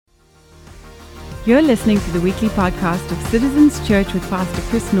You're listening to the weekly podcast of Citizens Church with Pastor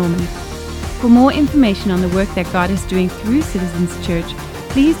Chris Norman. For more information on the work that God is doing through Citizens Church,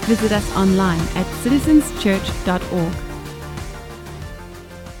 please visit us online at citizenschurch.org.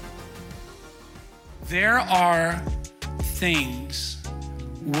 There are things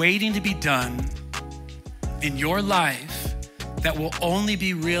waiting to be done in your life that will only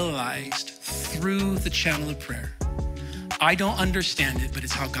be realized through the channel of prayer. I don't understand it, but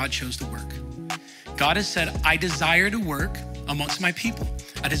it's how God chose to work. God has said, I desire to work amongst my people.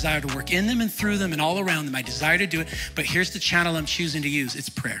 I desire to work in them and through them and all around them. I desire to do it, but here's the channel I'm choosing to use. It's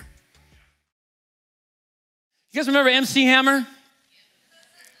prayer. You guys remember MC Hammer?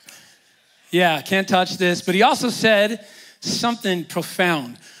 Yeah, can't touch this, but he also said something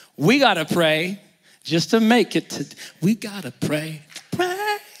profound. We gotta pray just to make it to, we gotta pray.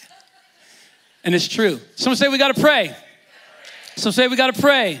 And it's true. Someone say we gotta pray. Some say we gotta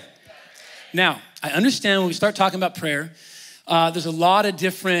pray. Now, I understand when we start talking about prayer, there's a lot of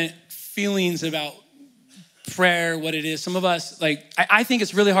different feelings about prayer, what it is. Some of us, I think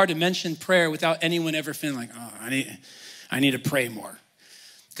it's really hard to mention prayer without anyone ever feeling like, oh, I need to pray more.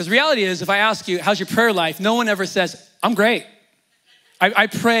 Because reality is, if I ask you, how's your prayer life? No one ever says, I'm great. I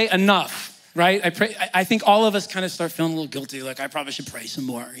pray enough, right? I think all of us kind of start feeling a little guilty, like I probably should pray some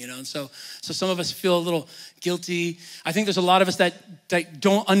more, you know? And so some of us feel a little guilty. I think there's a lot of us that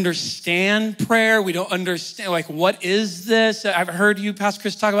don't understand prayer. We don't understand, like, what is this? I've heard you, Pastor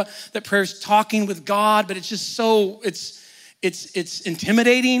Chris, talk about that prayer is talking with God, but it's just so, it's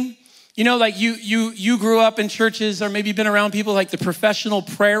intimidating. You know, like you grew up in churches or maybe been around people like the professional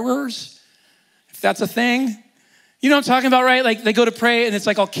prayers, if that's a thing. You know what I'm talking about, right? Like they go to pray and it's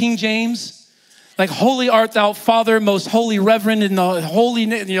like all King James. Like, holy art thou, Father, most holy reverend in the holy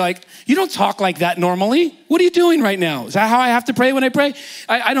name. And you're like, you don't talk like that normally. What are you doing right now? Is that how I have to pray when I pray?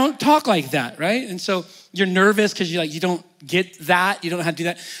 I don't talk like that, right? And so you're nervous because you don't get that. You don't know how to do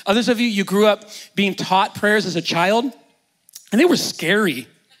that. Others of you grew up being taught prayers as a child and they were scary.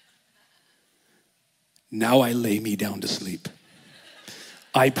 Now I lay me down to sleep.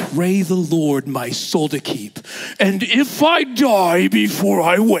 I pray the Lord my soul to keep. And if I die before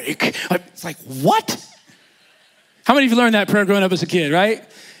I wake, it's like, what? How many of you learned that prayer growing up as a kid, right?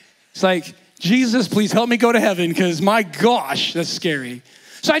 It's like, Jesus, please help me go to heaven because my gosh, that's scary.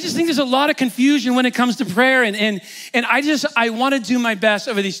 So I just think there's a lot of confusion when it comes to prayer. And I want to do my best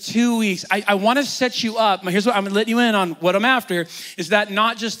over these 2 weeks. I want to set you up. Here's what I'm going to let you in on what I'm after is that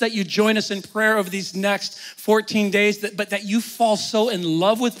not just that you join us in prayer over these next 14 days, but that you fall so in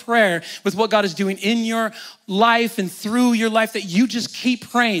love with prayer, with what God is doing in your life and through your life, that you just keep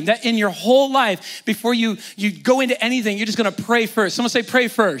praying, that in your whole life, before you go into anything, you're just going to pray first. Someone say pray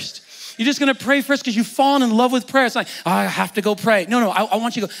first. You're just gonna pray first because you've fallen in love with prayer. It's like, oh, I have to go pray. No, I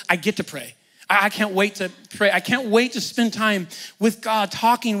want you to go, I get to pray. I can't wait to pray. I can't wait to spend time with God,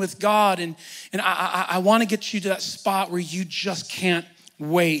 talking with God. And I wanna get you to that spot where you just can't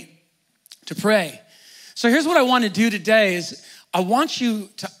wait to pray. So here's what I wanna do today is I want you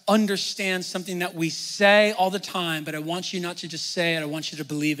to understand something that we say all the time, but I want you not to just say it, I want you to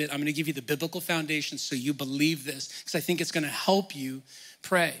believe it. I'm gonna give you the biblical foundation so you believe this, because I think it's gonna help you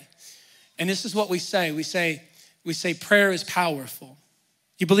pray. And this is what we say. We say prayer is powerful.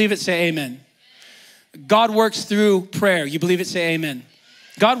 You believe it? Say amen. God works through prayer. You believe it? Say amen.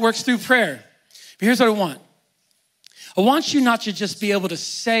 God works through prayer. But here's what I want. I want you not to just be able to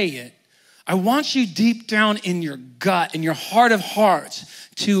say it. I want you deep down in your gut, in your heart of hearts,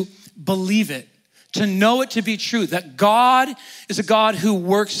 to believe it, to know it to be true, that God is a God who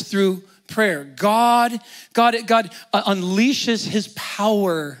works through prayer. God unleashes his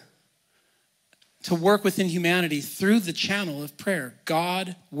power to work within humanity through the channel of prayer.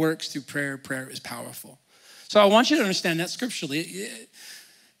 God works through prayer. Prayer is powerful. So I want you to understand that scripturally.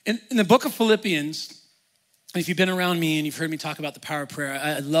 In the book of Philippians, if you've been around me and you've heard me talk about the power of prayer,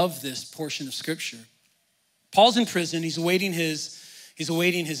 I love this portion of scripture. Paul's in prison. He's awaiting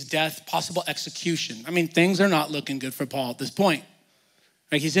his death, possible execution. I mean, things are not looking good for Paul at this point.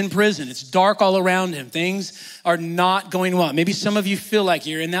 Like, he's in prison. It's dark all around him. Things are not going well. Maybe some of you feel like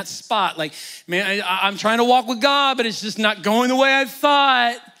you're in that spot. Like, man, I'm trying to walk with God, but it's just not going the way I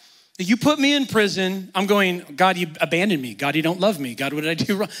thought. You put me in prison. I'm going, God, you abandoned me. God, you don't love me. God, what did I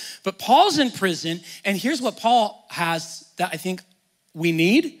do wrong? But Paul's in prison, and here's what Paul has that I think we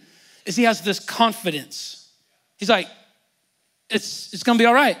need, is he has this confidence. He's like, it's gonna be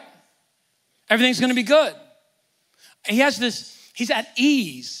all right. Everything's gonna be good. And he has this, he's at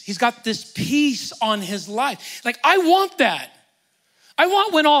ease. He's got this peace on his life. Like, I want that. I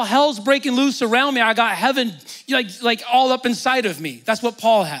want when all hell's breaking loose around me, I got heaven like all up inside of me. That's what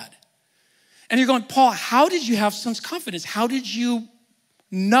Paul had. And you're going, Paul, how did you have such confidence? How did you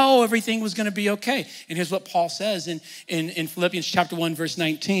know everything was going to be okay? And here's what Paul says in Philippians chapter 1, verse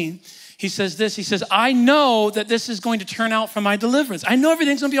 19. He says this, he says, I know that this is going to turn out for my deliverance. I know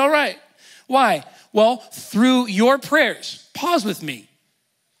everything's going to be all right. Why? Well, through your prayers. Pause with me.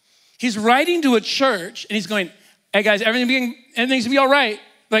 He's writing to a church and he's going, hey guys, everything's going to be all right.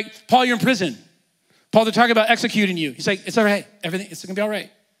 Like, Paul, you're in prison. Paul, they're talking about executing you. He's like, it's all right. It's going to be all right.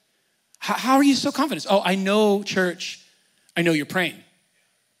 How are you so confident? Oh, I know, church. I know you're praying.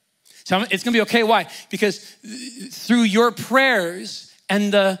 So it's going to be okay. Why? Because through your prayers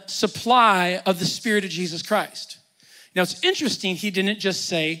and the supply of the Spirit of Jesus Christ. Now, it's interesting. He didn't just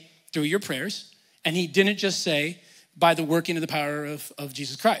say through your prayers, and he didn't just say by the working of the power of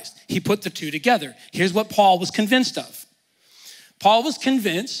Jesus Christ. He put the two together. Here's what Paul was convinced of. Paul was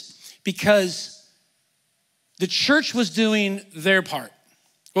convinced because the church was doing their part.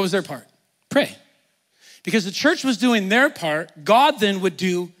 What was their part? Pray. Because the church was doing their part, God then would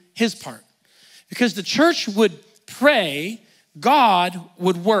do his part. Because the church would pray, God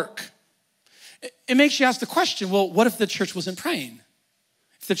would work. It makes you ask the question, well, what if the church wasn't praying?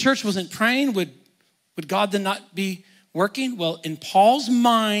 If the church wasn't praying, would God then not be working? Well, in Paul's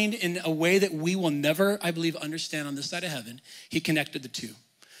mind, in a way that we will never, I believe, understand on this side of heaven, he connected the two.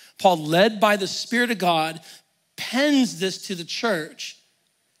 Paul, led by the Spirit of God, pens this to the church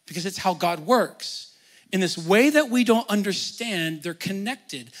because it's how God works. In this way that we don't understand, they're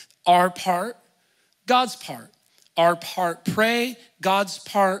connected. Our part, God's part. Our part, pray. God's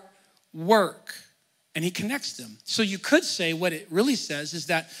part, work. And he connects them. So you could say what it really says is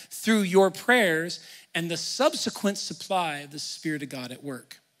that through your prayers and the subsequent supply of the Spirit of God at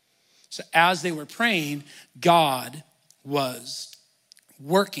work. So as they were praying, God was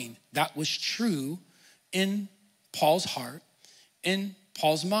working. That was true in Paul's heart, in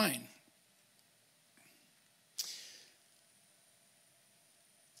Paul's mind.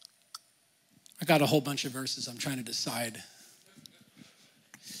 I got a whole bunch of verses I'm trying to decide.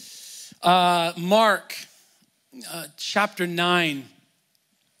 Mark chapter 9.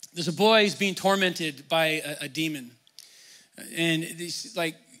 There's a boy who's being tormented by a demon. And his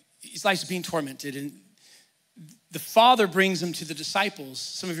life's being tormented. And the father brings him to the disciples.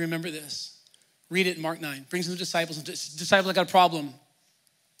 Some of you remember this. Read it in Mark 9. Brings him to the disciples. And disciples, I got a problem.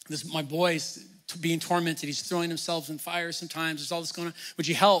 My boy's being tormented. He's throwing himself in fire sometimes. There's all this going on. Would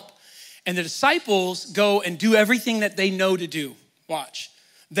you help? And the disciples go and do everything that they know to do. Watch.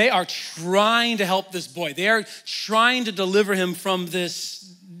 They are trying to help this boy. They are trying to deliver him from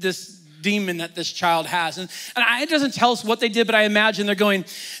this demon that this child has. And it doesn't tell us what they did, but I imagine they're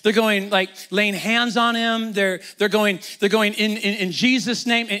going like laying hands on him. They're going in Jesus'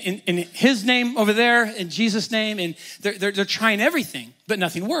 name, in his name over there, in Jesus' name, and they're trying everything, but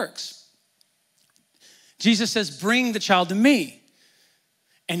nothing works. Jesus says, bring the child to me.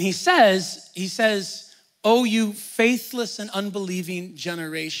 And he says, oh, you faithless and unbelieving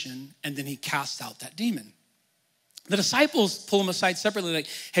generation. And then he casts out that demon. The disciples pull him aside separately, like,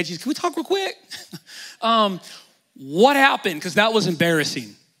 hey, Jesus, can we talk real quick? What happened? Because that was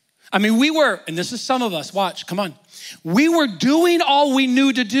embarrassing. I mean, we were, and this is some of us, watch, come on. We were doing all we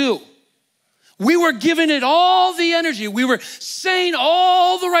knew to do. We were giving it all the energy. We were saying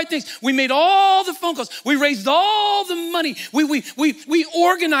all the right things. We made all the phone calls. We raised all the money. We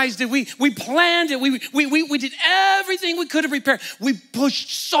organized it. We planned it. We did everything we could to prepare. We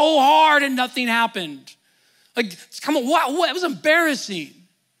pushed so hard and nothing happened. Like, come on, what? It was embarrassing.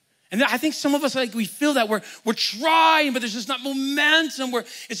 And I think some of us, like, we feel that we're trying, but there's just not momentum.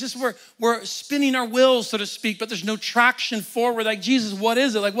 We're spinning our wheels, so to speak, but there's no traction forward. Like, Jesus, what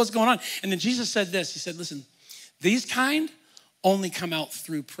is it? Like, what's going on? And then Jesus said this. He said, listen, these kind only come out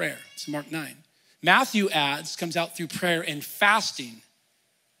through prayer. It's Mark 9. Matthew adds, comes out through prayer and fasting.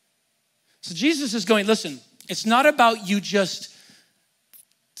 So Jesus is going, listen, it's not about you just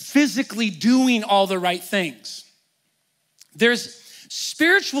physically doing all the right things. There's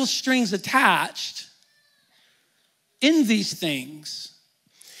spiritual strings attached in these things.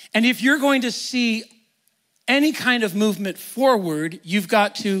 And if you're going to see any kind of movement forward, you've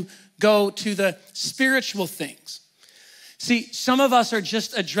got to go to the spiritual things. See, some of us are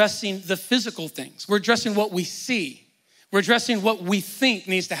just addressing the physical things. We're addressing what we see. We're addressing what we think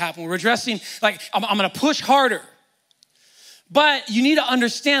needs to happen. We're addressing, like, I'm gonna push harder. But you need to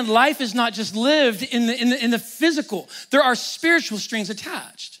understand life is not just lived in the physical. There are spiritual strings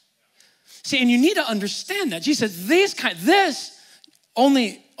attached. See, and you need to understand that. Jesus said, this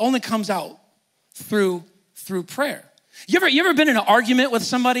only comes out through prayer. You ever been in an argument with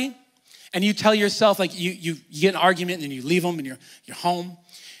somebody and you tell yourself, like, you get an argument and then you leave them and you're home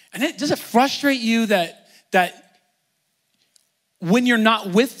And does it frustrate you that when you're not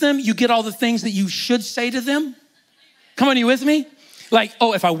with them, you get all the things that you should say to them? Come on, you with me? Like,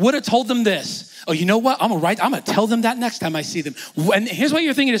 oh, if I would have told them this, oh, you know what? I'm gonna tell them that next time I see them. And here's what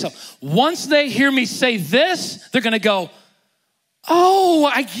you're thinking to yourself. Once they hear me say this, they're gonna go, oh,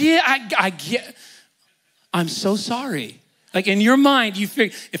 I get. I'm so sorry. Like in your mind, you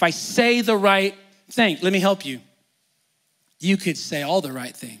figure, if I say the right thing, let me help you. You could say all the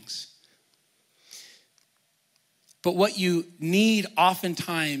right things. But what you need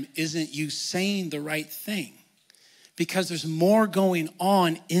oftentimes isn't you saying the right thing, because there's more going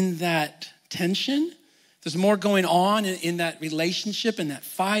on in that tension. There's more going on in that relationship and that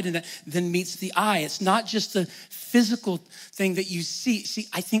fight and that than meets the eye. It's not just the physical thing that you see. See,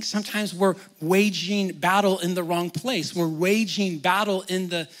 I think sometimes we're waging battle in the wrong place. We're waging battle in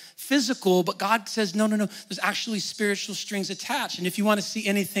the physical, but God says, no. There's actually spiritual strings attached. And if you want to see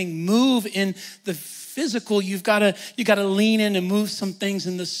anything move in the physical, you got to lean in and move some things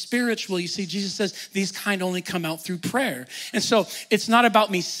in the spiritual. You see, Jesus says these kind only come out through prayer. And so it's not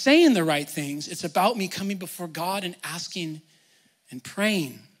about me saying the right things. It's about me coming before God and asking and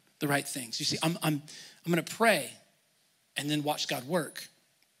praying the right things. You see, I'm going to pray and then watch God work.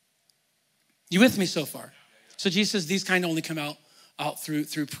 You with me so far? So Jesus says these kind only come out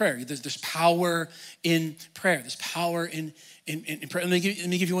through prayer. There's power in prayer. There's power in prayer. Let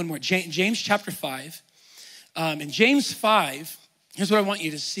me give you one more. James chapter 5. In James 5, here's what I want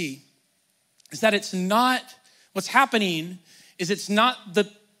you to see, is that it's not, what's happening is it's not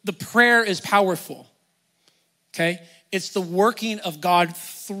the prayer is powerful, okay? It's the working of God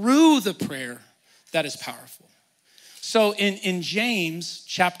through the prayer that is powerful. So in James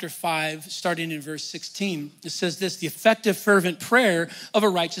chapter 5, starting in verse 16, it says this: the effective fervent prayer of a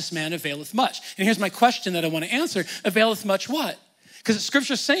righteous man availeth much. And here's my question that I want to answer. Availeth much what? Because the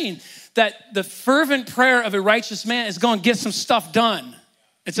scripture's saying that the fervent prayer of a righteous man is going to get some stuff done.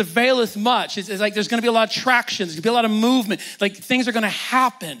 It's availeth much. It's like there's going to be a lot of traction. There's going to be a lot of movement. Like things are going to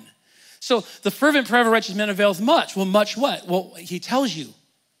happen. So the fervent prayer of a righteous man availeth much. Well, much what? Well, he tells you.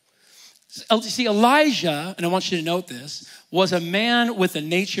 See, Elijah, and I want you to note this, was a man with a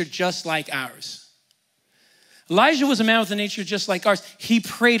nature just like ours. Elijah was a man with a nature just like ours. He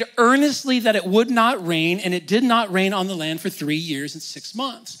prayed earnestly that it would not rain, and it did not rain on the land for 3 years and 6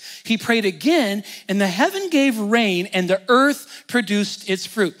 months. He prayed again, and the heaven gave rain, and the earth produced its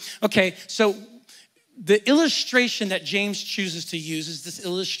fruit. Okay, so the illustration that James chooses to use is this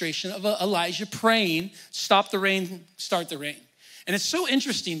illustration of Elijah praying, stop the rain, start the rain. And it's so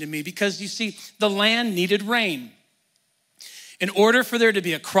interesting to me because you see, the land needed rain. In order for there to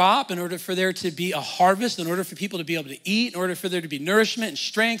be a crop, in order for there to be a harvest, in order for people to be able to eat, in order for there to be nourishment and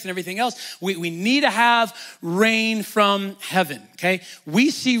strength and everything else, we need to have rain from heaven, okay? We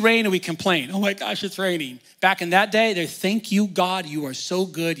see rain and we complain. Oh my gosh, it's raining. Back in that day, they thank you, God, you are so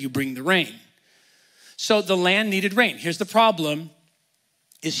good, you bring the rain. So the land needed rain. Here's the problem,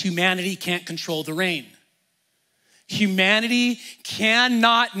 is humanity can't control the rain. Humanity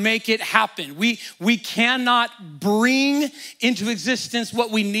cannot make it happen. We cannot bring into existence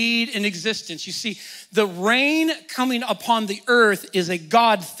what we need in existence. You see, the rain coming upon the earth is a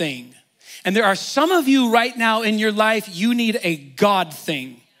God thing. And there are some of you right now in your life, you need a God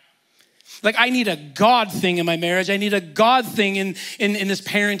thing. Like, I need a God thing in my marriage. I need a God thing in this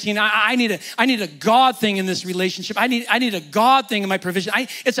parenting. I need a God thing in this relationship. I need a God thing in my provision.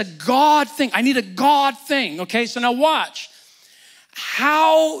 It's a God thing. I need a God thing, okay? So now watch.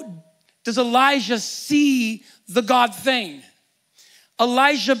 How does Elijah see the God thing?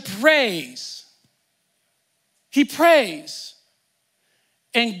 Elijah prays. He prays.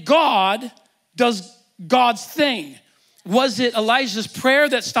 And God does God's thing. Was it Elijah's prayer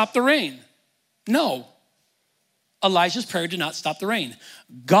that stopped the rain? No. Elijah's prayer did not stop the rain.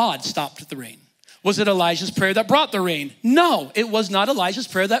 God stopped the rain. Was it Elijah's prayer that brought the rain? No, it was not Elijah's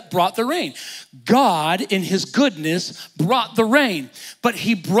prayer that brought the rain. God, in his goodness, brought the rain. But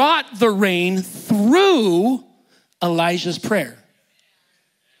he brought the rain through Elijah's prayer.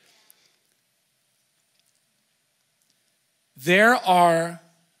 There are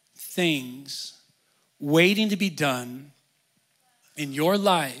things waiting to be done in your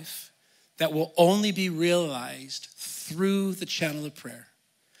life that will only be realized through the channel of prayer.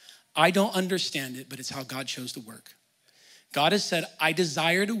 I don't understand it, but it's how God chose to work. God has said, I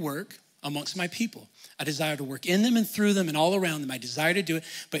desire to work amongst my people. I desire to work in them and through them and all around them. I desire to do it,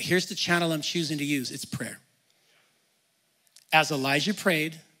 but here's the channel I'm choosing to use. It's prayer. As Elijah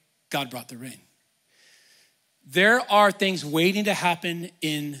prayed, God brought the rain. There are things waiting to happen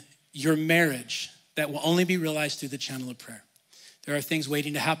in your marriage that will only be realized through the channel of prayer. There are things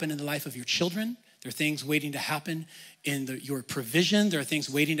waiting to happen in the life of your children. There are things waiting to happen in your provision. There are things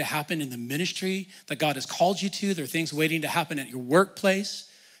waiting to happen in the ministry that God has called you to. There are things waiting to happen at your workplace.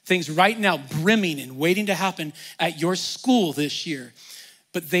 Things right now brimming and waiting to happen at your school this year.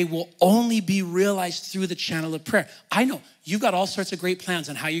 But they will only be realized through the channel of prayer. I know you've got all sorts of great plans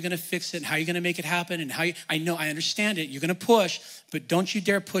on how you're gonna fix it and how you're gonna make it happen and I understand it. You're gonna push, but don't you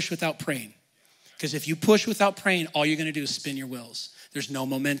dare push without praying. Because if you push without praying, all you're gonna do is spin your wheels. There's no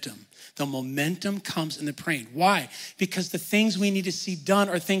momentum. The momentum comes in the praying. Why? Because the things we need to see done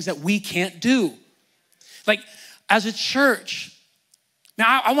are things that we can't do. Like as a church,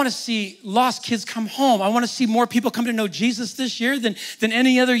 now I want to see lost kids come home. I want to see more people come to know Jesus this year than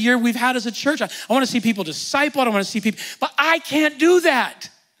any other year we've had as a church. I want to see people discipled. I want to see people, but I can't do that.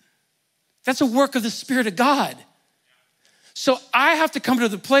 That's a work of the Spirit of God. So I have to come to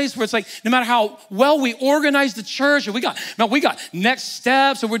the place where it's like, no matter how well we organize the church, and we got next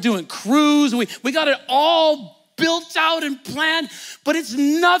steps, and we're doing crews, and we got it all built out and planned, but it's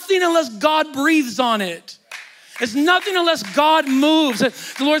nothing unless God breathes on it. It's nothing unless God moves.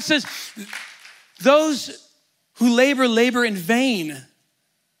 The Lord says, those who labor in vain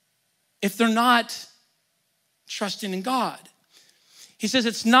if they're not trusting in God. He says,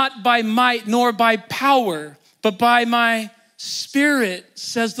 it's not by might nor by power, but by my Spirit,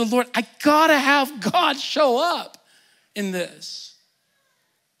 says the Lord. I gotta have God show up in this.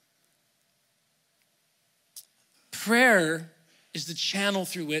 Prayer is the channel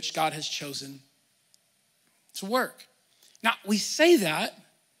through which God has chosen to work. Now, we say that,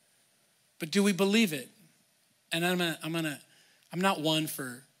 but do we believe it? And I'm not one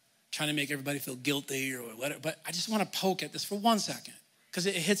for trying to make everybody feel guilty or whatever, but I just want to poke at this for 1 second because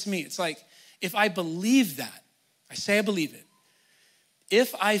it hits me. It's like, if I believe that, I say I believe it.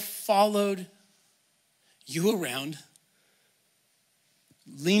 If I followed you around,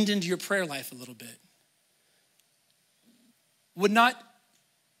 leaned into your prayer life a little bit, would not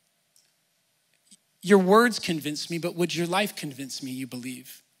your words convince me, but would your life convince me you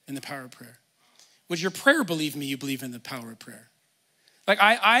believe in the power of prayer? Would your prayer believe me you believe in the power of prayer? Like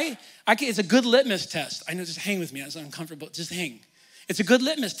it's a good litmus test. I know, just hang with me as I'm uncomfortable, just hang. It's a good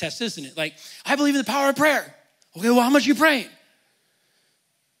litmus test, isn't it? Like, I believe in the power of prayer. Okay, well, how much are you praying?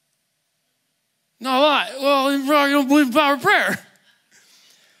 Not a lot. Well, you don't believe in the power of prayer.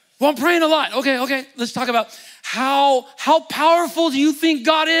 Well, I'm praying a lot. Okay, let's talk about how powerful do you think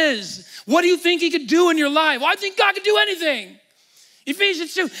God is? What do you think he could do in your life? Well, I think God could do anything.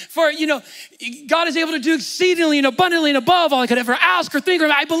 Ephesians 2, for, God is able to do exceedingly and abundantly and above all I could ever ask or think.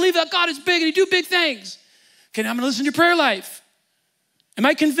 I believe that God is big and he do big things. Okay, now I'm gonna listen to your prayer life. Am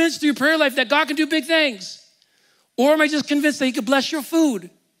I convinced through your prayer life that God can do big things? Or am I just convinced that he could bless your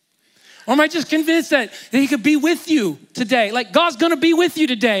food? Or am I just convinced that he could be with you today? Like, God's gonna be with you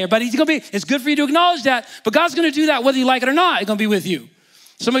today, but it's good for you to acknowledge that, but God's gonna do that whether you like it or not, he's gonna be with you.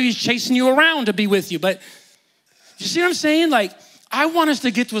 Some of you chasing you around to be with you, but you see what I'm saying? Like, I want us to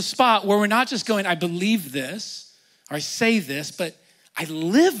get to a spot where we're not just going, I believe this, or I say this, but I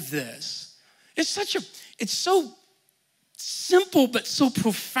live this. It's so simple, but so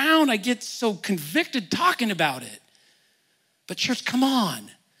profound. I get so convicted talking about it. But church, come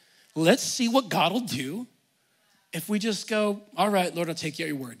on. Let's see what God will do if we just go, all right, Lord, I'll take you at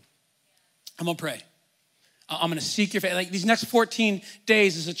your word. I'm gonna pray. I'm gonna seek your face. Like these next 14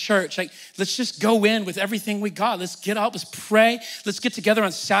 days as a church, like let's just go in with everything we got. Let's get up, let's pray. Let's get together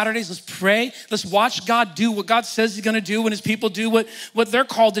on Saturdays, let's pray. Let's watch God do what God says he's gonna do when his people do what they're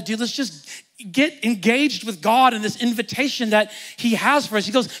called to do. Let's just get engaged with God in this invitation that he has for us.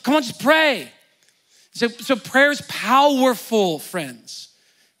 He goes, come on, just pray. So prayer is powerful, friends.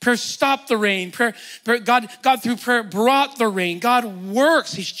 Prayer stopped the rain. Prayer, God through prayer brought the rain. God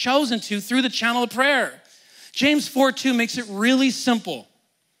works, he's chosen to through the channel of prayer. James 4:2 makes it really simple.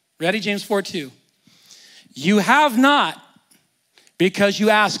 Ready? James 4:2. You have not because you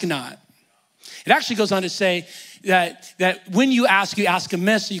ask not. It actually goes on to say that when you ask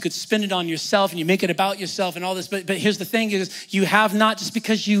amiss, so you could spend it on yourself and you make it about yourself and all this. But here's the thing is you have not just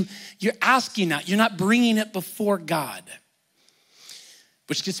because you're asking not. You're not bringing it before God.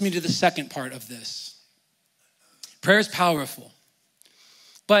 Which gets me to the second part of this. Prayer is powerful.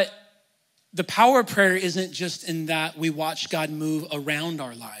 But the power of prayer isn't just in that we watch God move around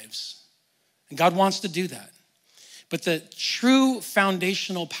our lives. And God wants to do that. But the true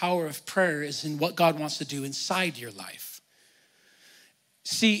foundational power of prayer is in what God wants to do inside your life.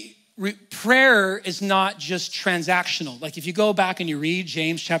 See, prayer is not just transactional. Like if you go back and you read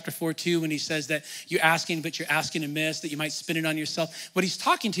James chapter 4:2, when he says that you're asking, but you're asking amiss, that you might spend it on yourself. What he's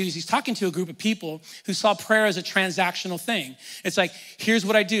talking to is he's talking to a group of people who saw prayer as a transactional thing. It's like, here's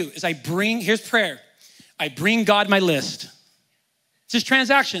what I do, is here's prayer. I bring God my list. It's just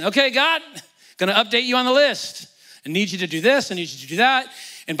transaction. Okay, God, gonna update you on the list. I need you to do this, I need you to do that.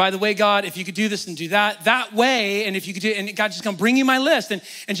 And by the way, God, if you could do this and do that way, and if you could do, and God's just gonna bring you my list. And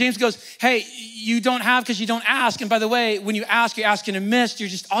James goes, hey, you don't have because you don't ask. And by the way, when you ask, you're asking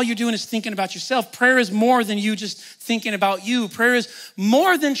amiss. All you're doing is thinking about yourself. Prayer is more than you just thinking about you. Prayer is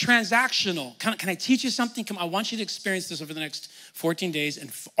more than transactional. Can I teach you something? I want you to experience this over the next 14 days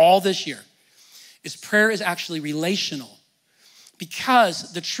and all this year. Prayer is actually relational.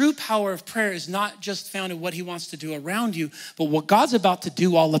 Because the true power of prayer is not just found in what he wants to do around you, but what God's about to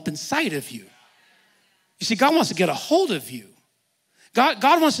do all up inside of you. You see, God wants to get a hold of you.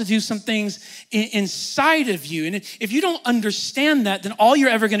 God wants to do some things inside of you. And if you don't understand that, then all you're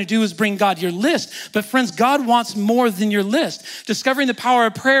ever going to do is bring God your list. But friends, God wants more than your list. Discovering the power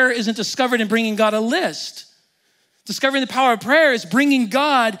of prayer isn't discovered in bringing God a list. Discovering the power of prayer is bringing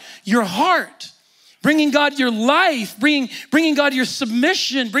God your heart. Bringing God your life, bringing God your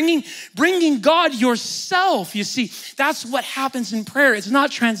submission, bringing God yourself. You see, that's what happens in prayer. It's not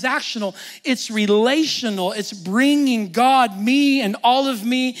transactional, it's relational. It's bringing God, me and all of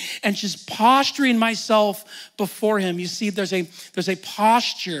me, and just posturing myself before him. You see, there's a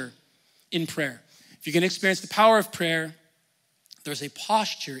posture in prayer. If you're gonna experience the power of prayer, there's a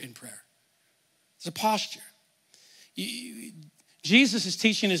posture in prayer. There's a posture. Jesus is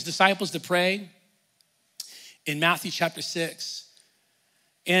teaching his disciples to pray in Matthew chapter 6.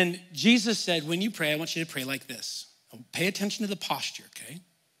 And Jesus said, when you pray, I want you to pray like this. Pay attention to the posture, okay?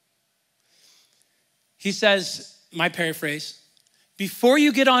 He says, my paraphrase, before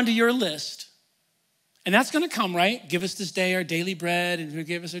you get onto your list, and that's gonna come, right? Give us this day our daily bread, and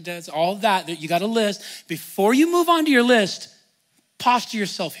forgive us our debts, all that you got a list. Before you move on to your list, posture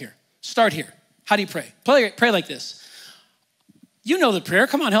yourself here. Start here. How do you pray? Pray like this. You know the prayer,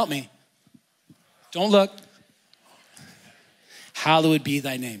 come on, help me. Don't look. Hallowed be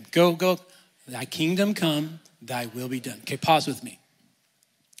thy name. Go. Thy kingdom come, thy will be done. Okay, pause with me.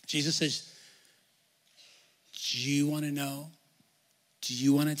 Jesus says, do you want to know? Do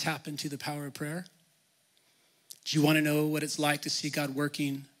you want to tap into the power of prayer? Do you want to know what it's like to see God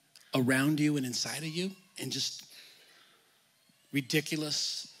working around you and inside of you in just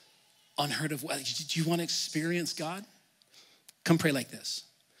ridiculous, unheard of ways? Do you want to experience God? Come pray like this.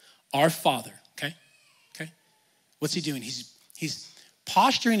 Our Father, okay? What's he doing? He's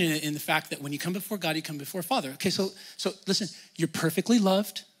posturing in the fact that when you come before God, you come before Father. Okay, so listen, you're perfectly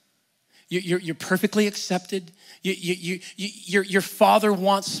loved. You're perfectly accepted. Your Father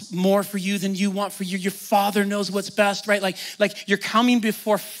wants more for you than you want for you. Your Father knows what's best, right? Like you're coming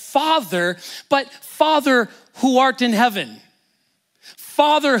before Father, but Father who art in heaven.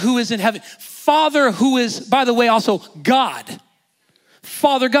 Father who is in heaven. Father who is, by the way, also God.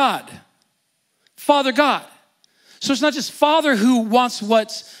 Father God. Father God. So it's not just Father who wants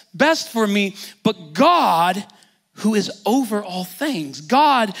what's best for me, but God who is over all things.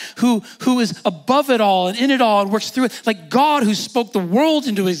 God who is above it all and in it all and works through it. Like God who spoke the world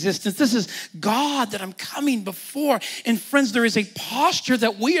into existence. This is God that I'm coming before. And friends, there is a posture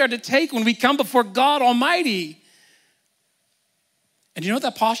that we are to take when we come before God Almighty. And you know what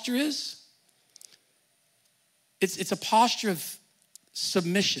that posture is? It's a posture of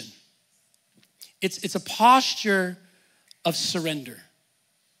submission. It's a posture of surrender.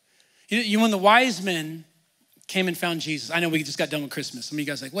 When the wise men came and found Jesus, I know we just got done with Christmas. Some of you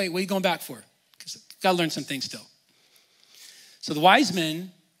guys are like, wait, what are you going back for? Because got to learn some things still. So the wise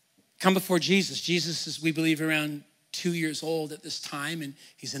men come before Jesus. Jesus is, we believe, around 2 years old at this time, and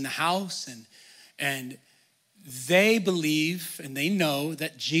he's in the house, and they believe and they know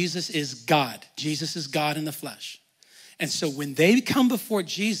that Jesus is God. Jesus is God in the flesh. And so when they come before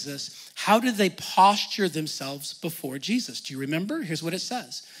Jesus, how do they posture themselves before Jesus? Do you remember? Here's what it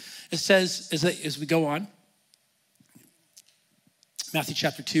says. It says, as we go on, Matthew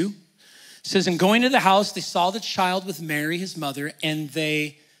chapter 2, it says, and going to the house, they saw the child with Mary, his mother, and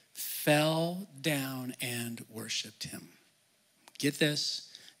they fell down and worshiped him. Get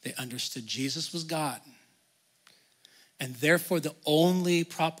this, they understood Jesus was God. And therefore, the only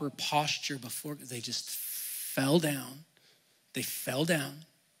proper posture before, they just fell down. They fell down.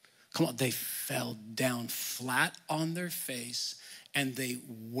 Come on, they fell down flat on their face and they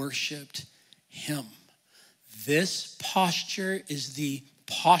worshiped him. This posture is the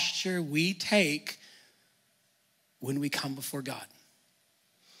posture we take when we come before God.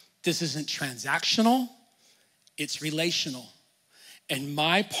 This isn't transactional, it's relational. And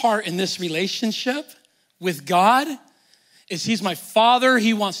my part in this relationship with God is he's my father.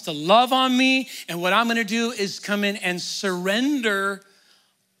 He wants to love on me. And what I'm going to do is come in and surrender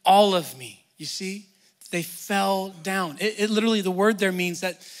all of me. You see, they fell down. It literally, the word there means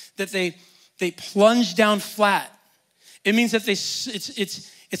that they plunged down flat. It means that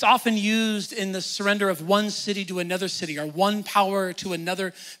it's often used in the surrender of one city to another city or one power to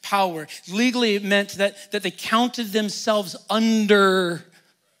another power. Legally, it meant that they counted themselves under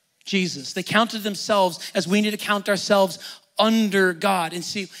Jesus. They counted themselves as we need to count ourselves under God. And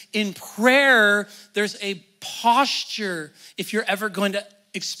see, in prayer, there's a posture if you're ever going to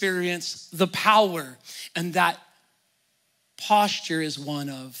experience the power. And that posture is one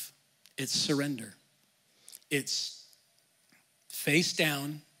of it's surrender. It's face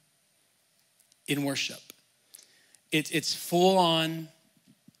down in worship. It's full on,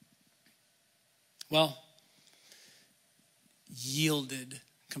 well, yielded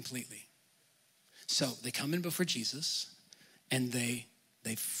completely. So they come in before Jesus and they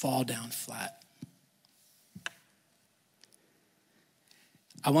fall down flat.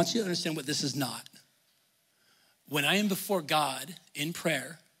 I want you to understand what this is not. When I am before God in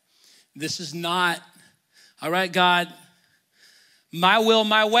prayer, this is not, all right, God, my will,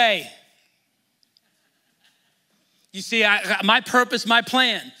 my way. You see, my purpose, my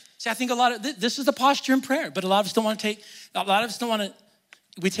plan. See, I think a lot of, this is the posture in prayer, but a lot of us don't want to take,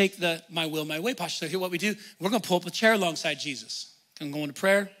 we take the my will, my way posture. So here what we do, we're going to pull up a chair alongside Jesus. Going to go into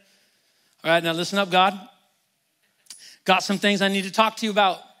prayer. All right, now listen up, God. Got some things I need to talk to you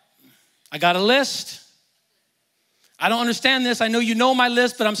about. I got a list. I don't understand this. I know you know my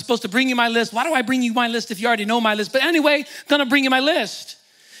list, but I'm supposed to bring you my list. Why do I bring you my list if you already know my list? But anyway, I'm gonna bring you my list.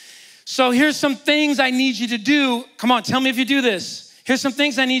 So here's some things I need you to do. Come on, tell me if you do this. Here's some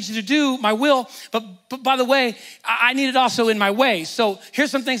things I need you to do, my will. But by the way, I need it also in my way. So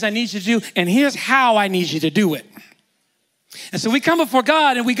here's some things I need you to do, and here's how I need you to do it. And so we come before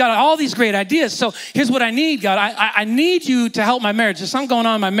God and we got all these great ideas. So here's what I need, God. I need you to help my marriage. There's something going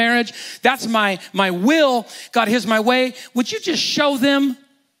on in my marriage. That's my will. God, here's my way. Would you just show them?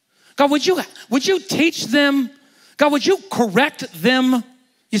 God, would you teach them? God, would you correct them?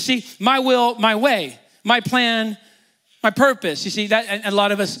 You see, my will, my way, my plan, my purpose. You see that, and a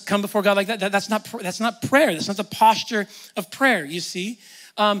lot of us come before God like that. That's not prayer. That's not the posture of prayer. You see,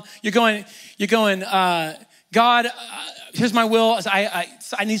 you're going. God, here's my will.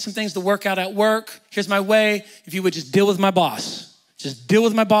 I need some things to work out at work. Here's my way. If you would just deal with my boss. Just deal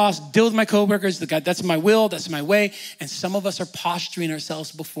with my boss, deal with my coworkers. God, that's my will, that's my way. And some of us are posturing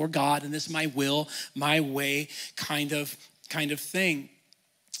ourselves before God in this my will, my way kind of thing.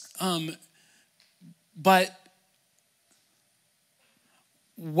 But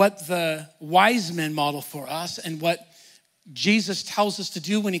what the wise men model for us and what Jesus tells us to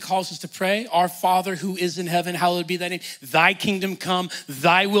do when he calls us to pray, our Father who is in heaven, hallowed be thy name. Thy kingdom come,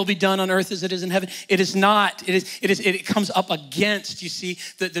 thy will be done on earth as it is in heaven. It is not, it comes up against, you see,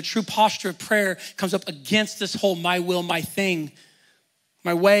 the true posture of prayer comes up against this whole my will, my thing,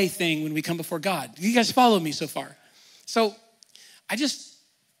 my way thing when we come before God. You guys follow me so far? So I just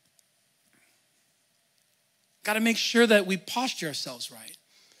got to make sure that we posture ourselves right.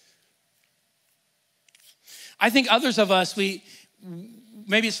 I think others of us, maybe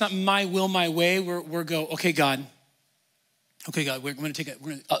it's not my will, my way. We're go, okay, God, we're going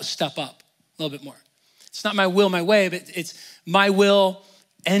to step up a little bit more. It's not my will, my way, but it's my will,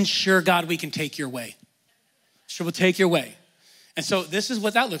 and sure, God, we can take your way. Sure, we'll take your way. And so this is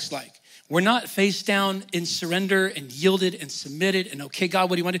what that looks like. We're not face down in surrender and yielded and submitted and okay, God,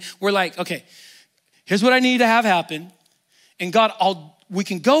 what do you want to do? We're like, okay, here's what I need to have happen. And God, we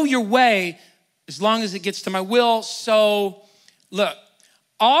can go your way as long as it gets to my will. So look,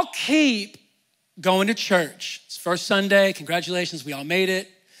 I'll keep going to church. It's first Sunday. Congratulations, we all made it.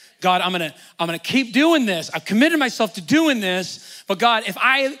 God, I'm gonna keep doing this. I've committed myself to doing this. But God, if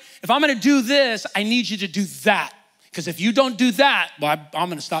I'm gonna do this, I need you to do that. Because if you don't do that, well, I'm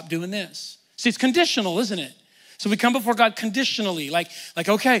gonna stop doing this. See, it's conditional, isn't it? So we come before God conditionally, like,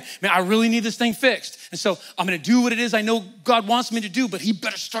 okay, man, I really need this thing fixed. And so I'm gonna do what it is I know God wants me to do, but he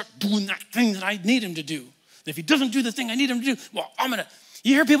better start doing that thing that I need him to do. And if he doesn't do the thing I need him to do, well,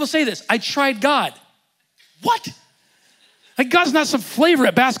 you hear people say this, I tried God. What? Like God's not some flavor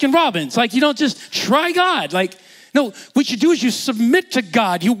at Baskin Robbins. Like you don't just try God. Like, no, what you do is you submit to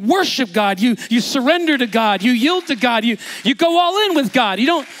God, you worship God, you surrender to God, you yield to God, you go all in with God. You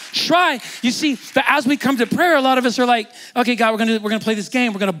don't try. You see, but as we come to prayer, a lot of us are like, okay, God, we're gonna play this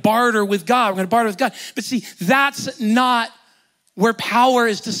game. We're gonna barter with God. We're gonna barter with God. But see, that's not where power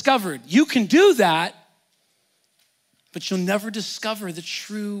is discovered. You can do that, but you'll never discover the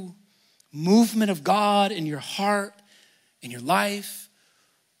true movement of God in your heart, in your life,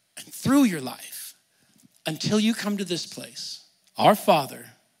 and through your life until you come to this place. Our Father,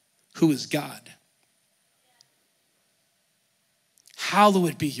 who is God,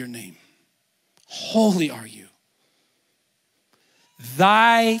 hallowed be your name. Holy are you.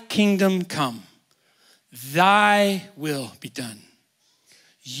 Thy kingdom come. Thy will be done.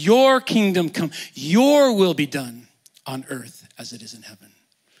 Your kingdom come. Your will be done on earth as it is in heaven.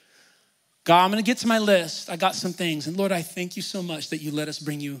 God, I'm going to get to my list. I got some things. And Lord, I thank you so much that you let us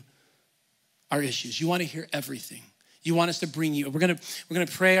bring you our issues. You want to hear everything. You want us to bring you. We're going to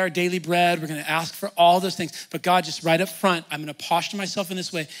pray our daily bread. We're going to ask for all those things. But God, just right up front, I'm going to posture myself in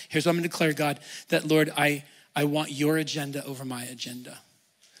this way. Here's what I'm going to declare, God, that Lord, I want your agenda over my agenda.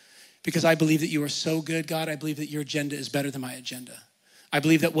 Because I believe that you are so good, God. I believe that your agenda is better than my agenda. I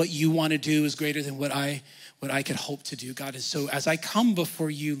believe that what you want to do is greater than what I could hope to do, God. And so as I come before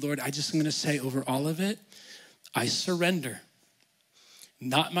you, Lord, I just am going to say over all of it, I surrender.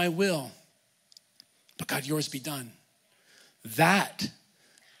 Not my will, but God, yours be done. That's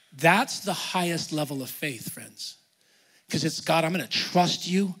the highest level of faith, friends. Because it's, God, I'm going to trust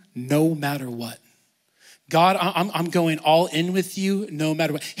you no matter what. God, I'm going all in with you no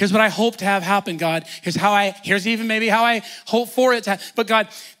matter what. Here's what I hope to have happen, God. Here's even maybe how I hope for it to happen. But God,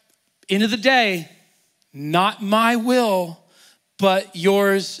 end of the day, not my will, but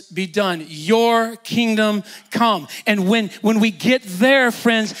yours be done. Your kingdom come. And when we get there,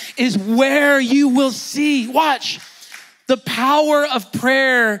 friends, is where you will see, watch, the power of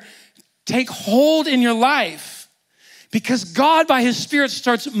prayer take hold in your life. Because God, by his Spirit,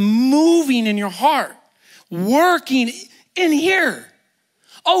 starts moving in your heart. Working in here.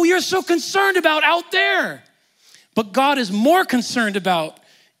 Oh, you're so concerned about out there. But God is more concerned about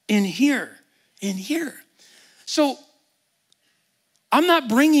in here, in here. So I'm not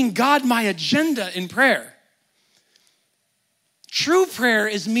bringing God my agenda in prayer. True prayer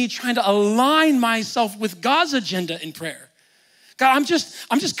is me trying to align myself with God's agenda in prayer. God, I'm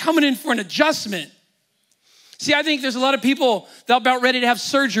just coming in for an adjustment. See, I think there's a lot of people that are about ready to have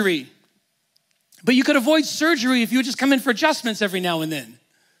surgery. But you could avoid surgery if you would just come in for adjustments every now and then.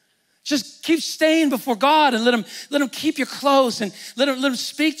 Just keep staying before God and let him keep you close and let him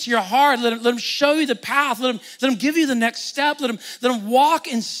speak to your heart. Let him show you the path. Let him give you the next step. Let him walk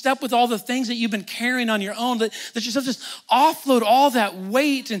in step with all the things that you've been carrying on your own. Let yourself just offload all that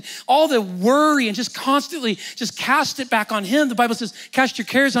weight and all the worry and just constantly just cast it back on him. The Bible says, cast your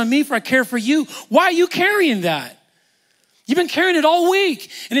cares on me for I care for you. Why are you carrying that? You've been carrying it all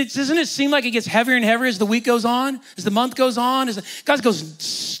week. And doesn't it seem like it gets heavier and heavier as the week goes on, as the month goes on? God goes,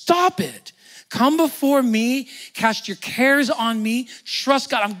 stop it. Come before me, cast your cares on me. Trust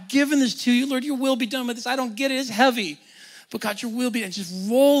God, I'm giving this to you. Lord, your will be done with this. I don't get it, it's heavy. But God, your will be done. Just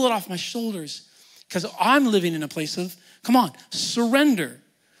roll it off my shoulders because I'm living in a place of, come on, surrender.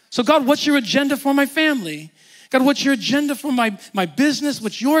 So God, what's your agenda for my family? God, what's your agenda for my business?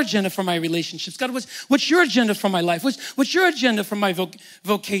 What's your agenda for my relationships? God, what's your agenda for my life? What's your agenda for my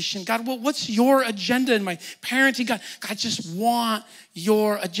vocation? God, what's your agenda in my parenting? God, I just want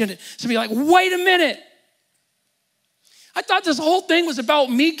your agenda. Somebody like, wait a minute. I thought this whole thing was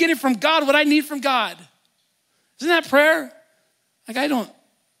about me getting from God what I need from God. Isn't that prayer? Like, I don't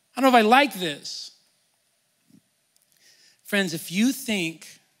know if I like this. Friends, if you think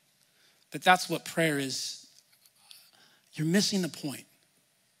that that's what prayer is, you're missing the point.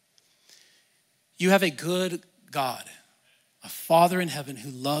 You have a good God, a Father in heaven who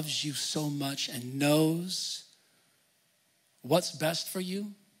loves you so much and knows what's best for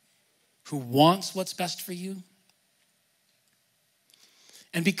you, who wants what's best for you.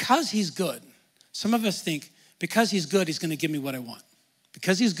 And because he's good, some of us think because he's good, he's going to give me what I want.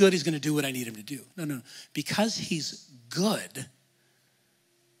 Because he's good, he's going to do what I need him to do. No. Because he's good,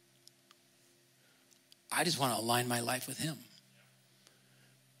 I just want to align my life with him.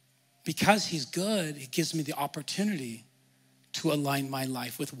 Because he's good, he gives me the opportunity to align my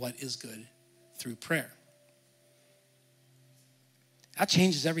life with what is good through prayer. That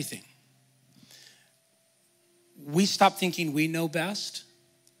changes everything. We stop thinking we know best,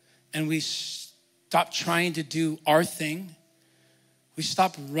 and we stop trying to do our thing. We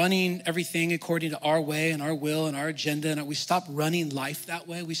stop running everything according to our way and our will and our agenda, and we stop running life that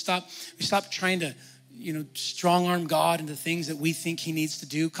way. We stop trying to strong arm God into things that we think he needs to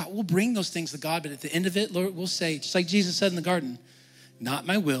do. God, we'll bring those things to God, but at the end of it, Lord, we'll say, just like Jesus said in the garden, not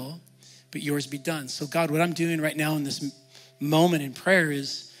my will, but yours be done. So God, what I'm doing right now in this moment in prayer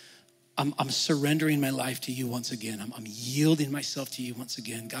is I'm surrendering my life to you once again. I'm yielding myself to you once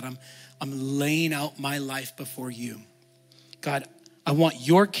again. God, I'm laying out my life before you. God, I want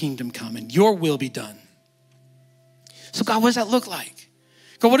your kingdom come and your will be done. So God, what does that look like?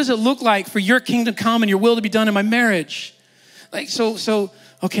 God, what does it look like for your kingdom come and your will to be done in my marriage? Like,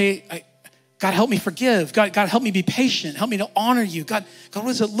 okay, God, help me forgive. God, help me be patient. Help me to honor you. God, what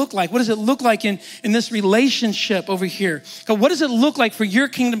does it look like? What does it look like in this relationship over here? God, what does it look like for your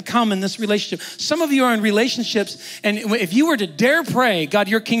kingdom come in this relationship? Some of you are in relationships, and if you were to dare pray, God,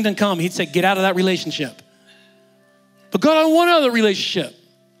 your kingdom come, he'd say, get out of that relationship. But God, I want out of the relationship.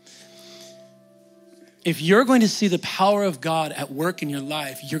 If you're going to see the power of God at work in your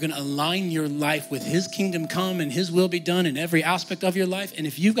life, you're going to align your life with his kingdom come and his will be done in every aspect of your life. And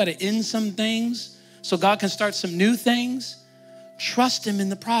if you've got to end some things so God can start some new things, trust him in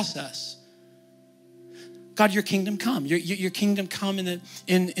the process. God, your kingdom come. Your kingdom come in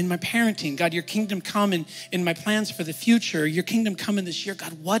my parenting. God, your kingdom come in my plans for the future. Your kingdom come in this year.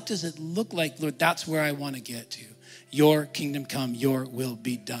 God, what does it look like, Lord? That's where I want to get to. Your kingdom come, your will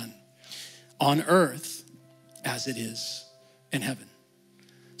be done on earth as it is in heaven.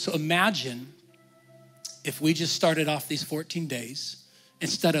 So imagine if we just started off these 14 days,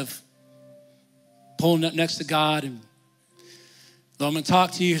 instead of pulling up next to God and, Lord, I'm gonna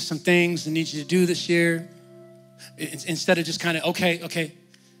talk to you, some things I need you to do this year. Instead of just kind of, okay,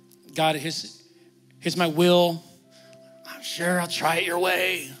 God, here's my will. I'm sure I'll try it your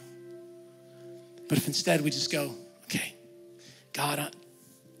way. But if instead we just go, okay, God,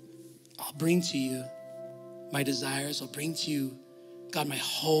 I'll bring to you my desires. I'll bring to you, God, my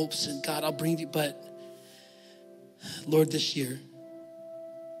hopes. And God, I'll bring to you, but Lord, this year,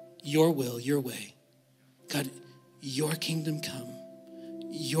 your will, your way. God, your kingdom come.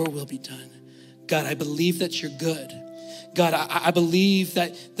 Your will be done. God, I believe that you're good. God, I believe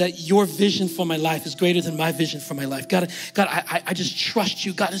that your vision for my life is greater than my vision for my life. God, I just trust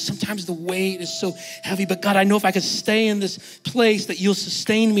you. God, and sometimes the weight is so heavy, but God, I know if I could stay in this place that you'll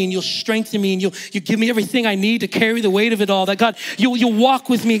sustain me and you'll strengthen me and you'll give me everything I need to carry the weight of it all. That God, you'll walk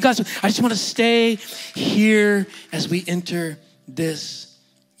with me. God, so I just want to stay here as we enter this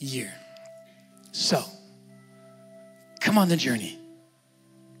year. So, come on the journey.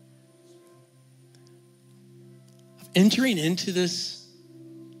 Entering into this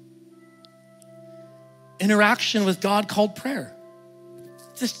interaction with God called prayer.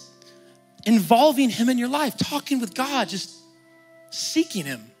 Just involving him in your life, talking with God, just seeking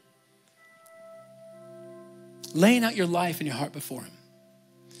him. Laying out your life and your heart before him.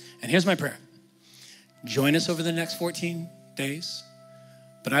 And here's my prayer. Join us over the next 14 days,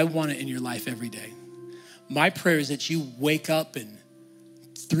 but I want it in your life every day. My prayer is that you wake up in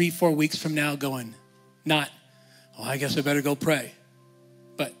 3-4 weeks from now going, not, well, I guess I better go pray.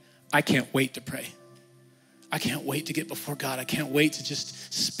 But I can't wait to pray. I can't wait to get before God. I can't wait to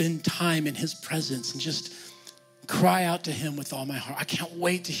just spend time in his presence and just cry out to him with all my heart. I can't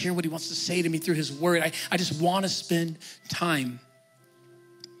wait to hear what he wants to say to me through his word. I just want to spend time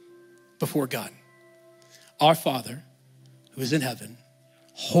before God. Our Father, who is in heaven,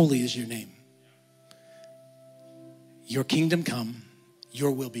 holy is your name. Your kingdom come,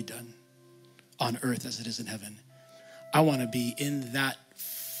 your will be done on earth as it is in heaven. I want to be in that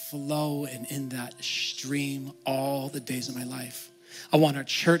flow and in that stream all the days of my life. I want our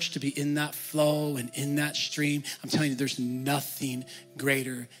church to be in that flow and in that stream. I'm telling you, there's nothing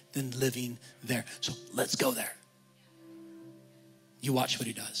greater than living there. So let's go there. You watch what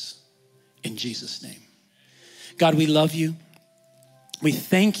he does. In Jesus' name. God, we love you. We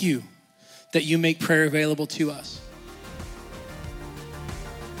thank you that you make prayer available to us.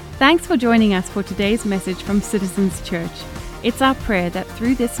 Thanks for joining us for today's message from Citizens Church. It's our prayer that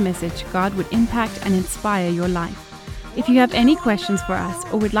through this message, God would impact and inspire your life. If you have any questions for us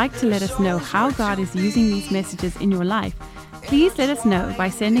or would like to let us know how God is using these messages in your life, please let us know by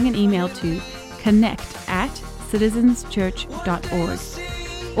sending an email to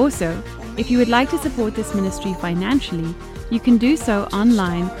connect@citizenschurch.org. Also, if you would like to support this ministry financially, you can do so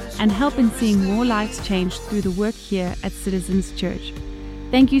online and help in seeing more lives changed through the work here at Citizens Church.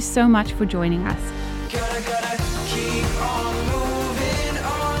 Thank you so much for joining us. Gotta keep on